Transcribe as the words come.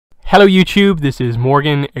Hello YouTube, this is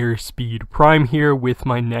Morgan Airspeed Prime here with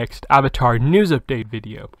my next Avatar news update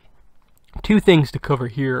video. Two things to cover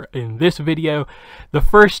here in this video. The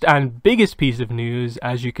first and biggest piece of news,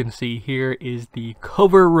 as you can see here, is the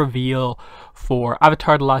cover reveal for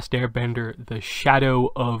Avatar The Last Airbender, the Shadow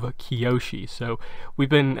of Kyoshi. So we've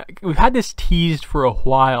had this teased for a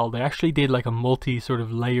while. They actually did like a multi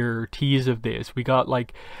layer tease of this. We got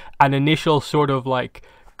like an initial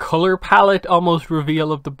color palette almost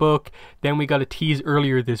reveal of the book, then we got a tease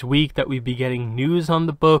earlier this week that we'd be getting news on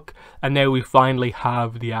the book, and now we finally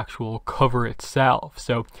have the actual cover itself.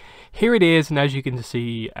 So here it is, and as you can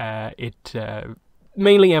see, it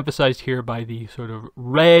mainly emphasized here by the sort of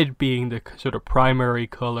red being the sort of primary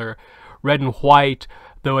color, red and white,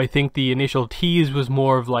 though I think the initial tease was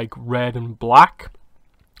more of like red and black.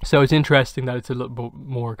 So it's interesting that it's a little bit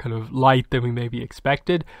more kind of light than we maybe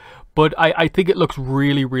expected. But I think it looks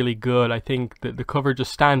really, really good. I think that the cover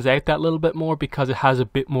just stands out that little bit more because it has a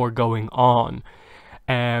bit more going on.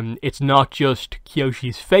 It's not just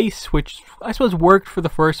Kyoshi's face, which I suppose worked for the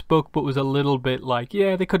first book, but was a little bit like,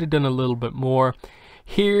 yeah, they could have done a little bit more.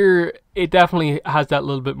 Here, it definitely has that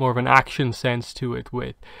little bit more of an action sense to it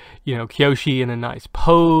with, you know, Kyoshi in a nice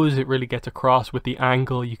pose. It really gets across with the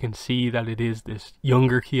angle. You can see that it is this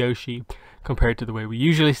younger Kyoshi compared to the way we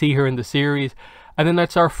usually see her in the series. And then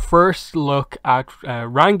that's our first look at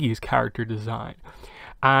Rangi's character design.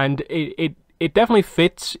 And it definitely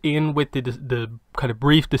fits in with the kind of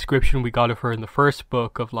brief description we got of her in the first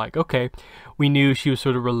book of like, okay, we knew she was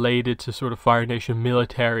sort of related to sort of Fire Nation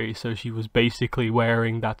military, so she was basically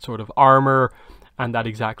wearing that sort of armor, and that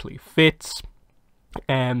exactly fits.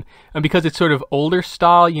 And because it's sort of older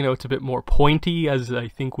style, you know, it's a bit more pointy, as I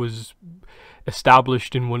think was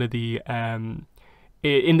established in one of the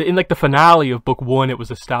in like the finale of book 1, it was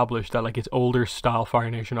established that like it's older style Fire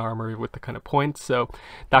Nation armor with the kind of points, so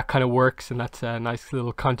that kind of works, and that's a nice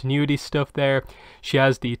little continuity stuff there. She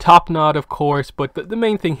has the top knot, of course, but the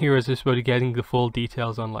main thing here is just about getting the full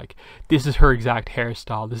details on like, this is her exact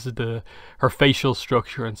hairstyle, this is her facial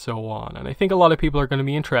structure, and so on. And I think a lot of people are going to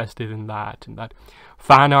be interested in that, and that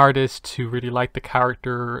fan artists who really like the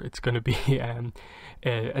character, it's going to be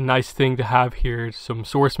a nice thing to have here, some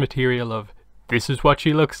source material of this is what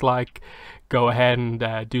she looks like, go ahead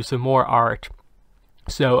and do some more art.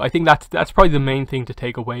 So I think that's probably the main thing to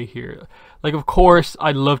take away here. Like, of course,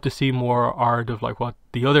 I'd love to see more art of like what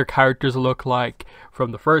the other characters look like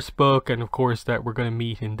from the first book, and of course that we're going to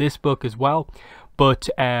meet in this book as well. But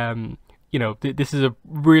you know, this is a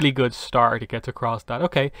really good start. It gets across that,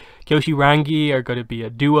 okay, Kyoshi Rangi are going to be a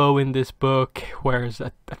duo in this book, whereas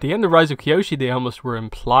at the end of Rise of Kyoshi, they almost were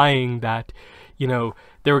implying that, you know,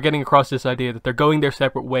 they were getting across this idea that they're going their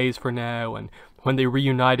separate ways for now, and when they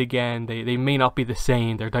reunite again, they may not be the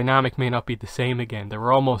same. Their dynamic may not be the same again. They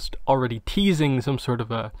were almost already teasing some sort of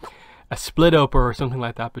a split up or something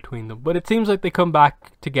like that between them. But it seems like they come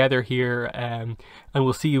back together here, and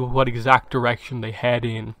we'll see what exact direction they head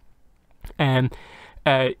in. And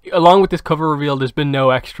along with this cover reveal, there's been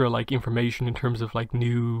no extra like information in terms of like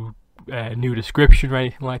new description or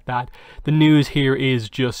anything like that. The news here is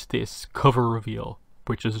just this cover reveal,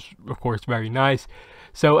 which is of course very nice.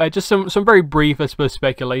 So just some very brief, I suppose,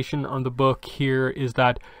 speculation on the book here is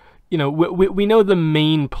that, you know, we know the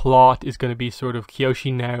main plot is going to be sort of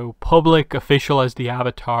Kyoshi now public, official as the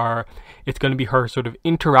Avatar. It's going to be her sort of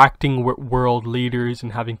interacting with world leaders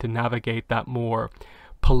and having to navigate that more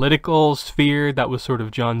political sphere that was sort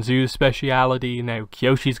of John Zhu's speciality. Now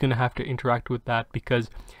Kyoshi's going to have to interact with that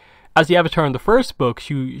because as the Avatar in the first book,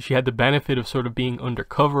 she had the benefit of sort of being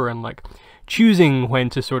undercover and like choosing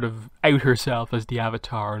when to sort of out herself as the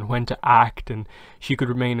Avatar and when to act, and she could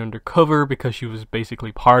remain undercover because she was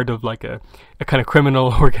basically part of like a kind of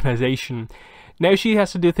criminal organization. Now she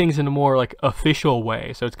has to do things in a more like official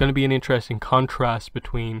way, so it's going to be an interesting contrast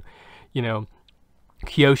between, you know,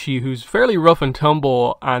 Kyoshi, who's fairly rough and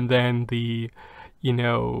tumble, and then the, you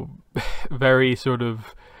know, very sort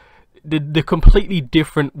of the completely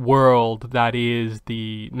different world that is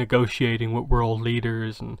the negotiating with world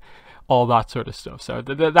leaders and all that sort of stuff. So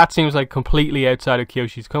that seems like completely outside of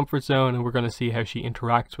Kyoshi's comfort zone, and we're going to see how she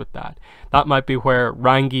interacts with that. That might be where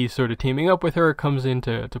Rangi sort of teaming up with her comes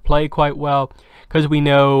into play quite well, because we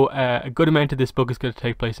know a good amount of this book is going to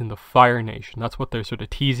take place in the Fire Nation. That's what they're sort of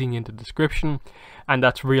teasing into the description, and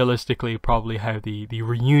that's realistically probably how the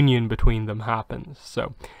reunion between them happens.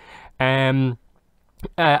 So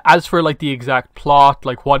as for like the exact plot,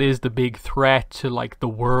 like what is the big threat to like the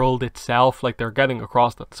world itself, like they're getting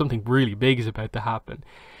across that something really big is about to happen.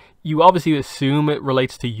 You obviously assume it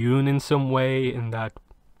relates to Yoon in some way, in that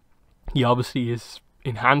he obviously is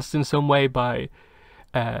enhanced in some way by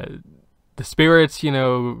the spirits, you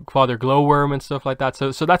know, Father Glowworm and stuff like that.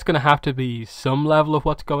 So that's going to have to be some level of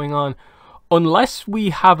what's going on, unless we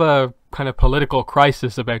have a kind of political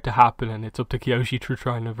crisis about to happen, and it's up to Kyoshi to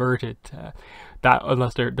try and avert it. That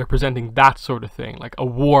unless they're presenting that sort of thing, like a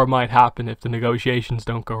war might happen if the negotiations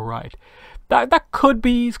don't go right. That could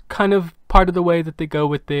be kind of part of the way that they go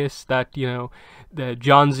with this. That, you know, the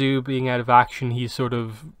Janzu being out of action, he's sort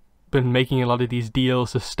of been making a lot of these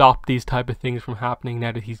deals to stop these type of things from happening.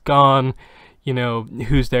 Now that he's gone, you know,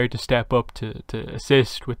 who's there to step up to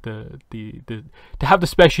assist with to have the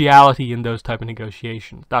speciality in those type of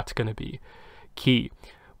negotiations? That's going to be key.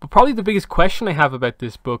 But probably the biggest question I have about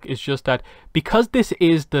this book is just that because this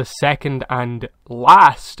is the second and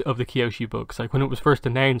last of the Kyoshi books, like when it was first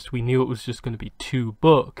announced, we knew it was just going to be 2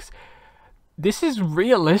 books. This is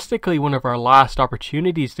realistically one of our last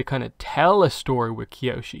opportunities to kind of tell a story with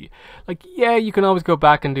Kyoshi. Like, yeah, you can always go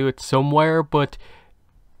back and do it somewhere, but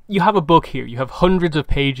you have a book here. You have hundreds of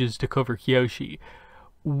pages to cover Kyoshi.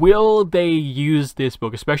 Will they use this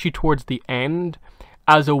book, especially towards the end,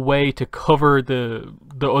 as a way to cover the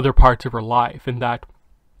other parts of her life? And that,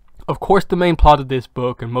 of course, the main plot of this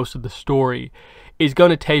book and most of the story is going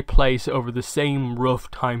to take place over the same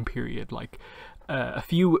rough time period, like a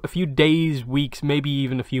few days, weeks, maybe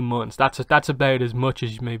even a few months. That's about as much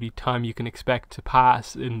as maybe time you can expect to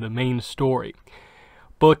pass in the main story.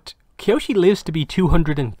 But Kyoshi lives to be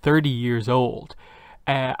 230 years old.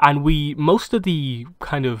 And most of the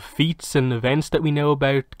kind of feats and events that we know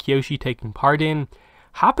about Kyoshi taking part in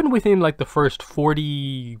happen within like the first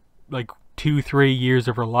 40, like 2-3 years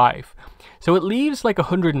of her life. So it leaves like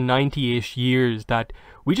 190-ish years that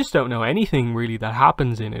we just don't know anything really that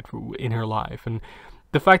happens in her life. And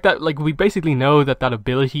the fact that like we basically know that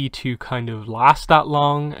ability to kind of last that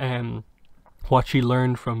long, and what she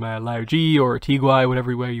learned from Lao Ji or Tigui,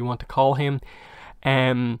 whatever way you want to call him,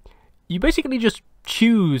 you basically just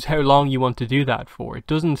choose how long you want to do that for. It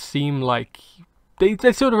doesn't seem like they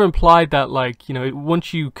sort of implied that, like, you know,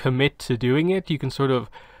 once you commit to doing it, you can sort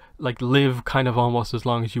of like live kind of almost as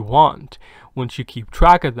long as you want once you keep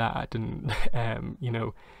track of that, and you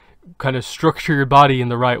know, kind of structure your body in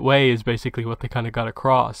the right way is basically what they kind of got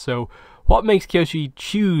across. So what makes Kyoshi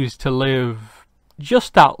choose to live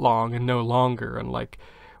just that long and no longer? And like,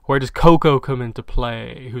 where does Coco come into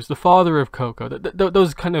play? Who's the father of Coco?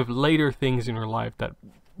 Those kind of later things in her life that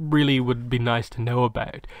really would be nice to know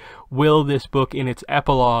about. Will this book in its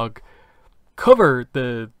epilogue cover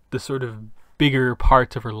the sort of bigger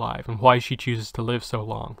parts of her life and why she chooses to live so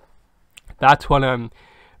long? That's what I'm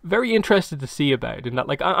very interested to see about. And that,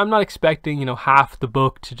 like, I'm not expecting, you know, half the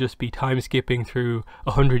book to just be time skipping through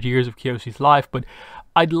 100 years of Kyoshi's life, but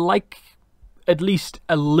I'd like at least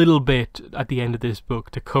a little bit at the end of this book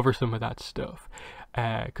to cover some of that stuff,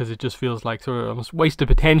 because it just feels like sort of almost wasted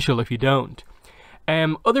potential if you don't.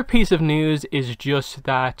 Other piece of news is just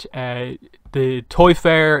that the Toy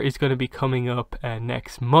Fair is going to be coming up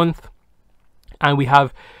next month, and we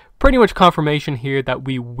have pretty much confirmation here that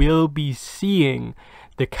we will be seeing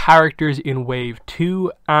the characters in Wave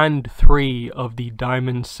 2 and 3 of the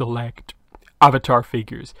Diamond Select Avatar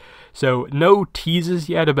figures. So no teases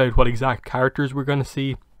yet about what exact characters we're going to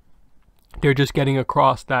see. They're just getting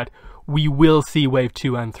across that we will see Wave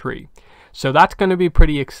 2 and 3. So that's going to be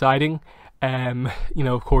pretty exciting. You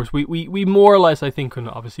know, of course, we more or less, I think, can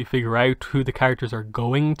obviously figure out who the characters are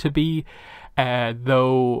going to be.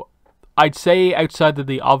 Though I'd say outside of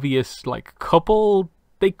the obvious, like, couple,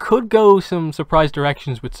 they could go some surprise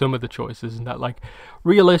directions with some of the choices. And that, like,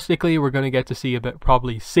 realistically, we're going to get to see about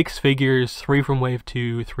probably 6 figures, 3 from Wave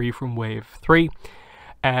 2, 3 from Wave 3.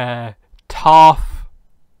 Toph,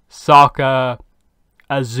 Sokka,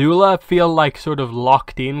 Azula feel like sort of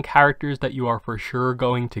locked in characters that you are for sure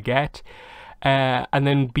going to get. And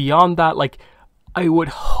then beyond that, like, I would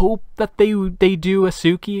hope that they do a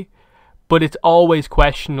Suki, but it's always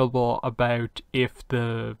questionable about if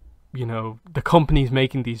the, you know, the companies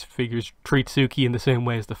making these figures treat Suki in the same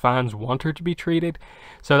way as the fans want her to be treated.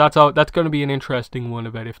 So that's going to be an interesting one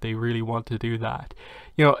about if they really want to do that.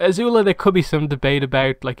 You know, Azula, there could be some debate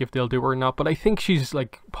about, like, if they'll do her or not, but I think she's,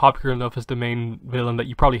 like, popular enough as the main villain that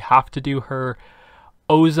you probably have to do her.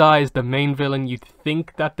 Ozai is the main villain. You'd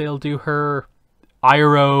think that they'll do her.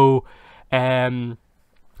 Iroh, and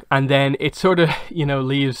then it sort of, you know,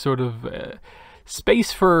 leaves sort of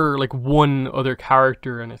space for like one other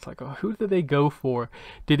character, and it's like, oh, who did they go for?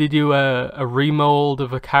 Did they do a remold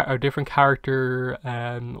of a different character,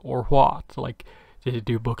 or what? Like, did they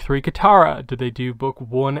do book 3 Katara? Did they do book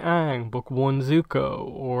 1 Aang, book 1 Zuko,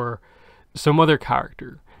 or some other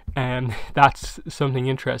character? That's something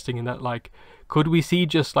interesting in that, like, could we see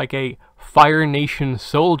just like a Fire Nation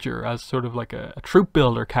soldier as sort of like a troop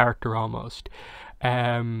builder character almost?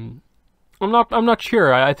 I'm not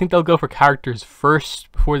sure. I think they'll go for characters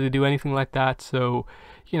first before they do anything like that. So,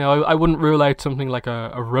 you know, I wouldn't rule out something like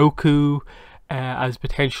a Roku as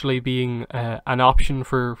potentially being an option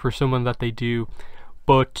for someone that they do.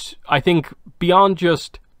 But I think beyond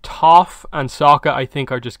just Toph and Sokka, I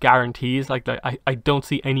think are just guarantees. Like, I don't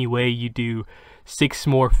see any way you do 6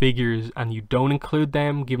 more figures and you don't include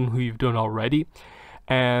them, given who you've done already.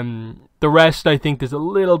 The rest, I think there's a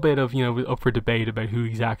little bit of, you know, up for debate about who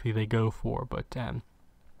exactly they go for, but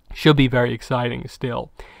should be very exciting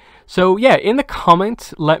still. So yeah, in the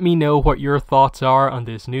comments, let me know what your thoughts are on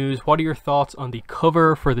this news. What are your thoughts on the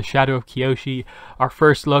cover for the Shadow of Kyoshi? Our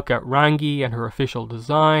first look at Rangi and her official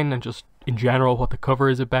design, and just in general what the cover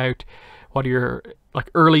is about. What are your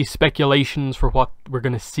early speculations for what we're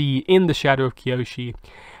going to see in the Shadow of Kyoshi?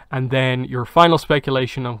 And then your final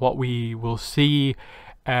speculation on what we will see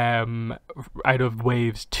out of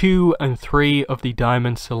waves 2 and 3 of the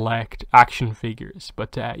Diamond Select action figures.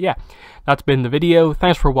 But yeah, that's been the video.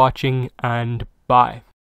 Thanks for watching, and bye.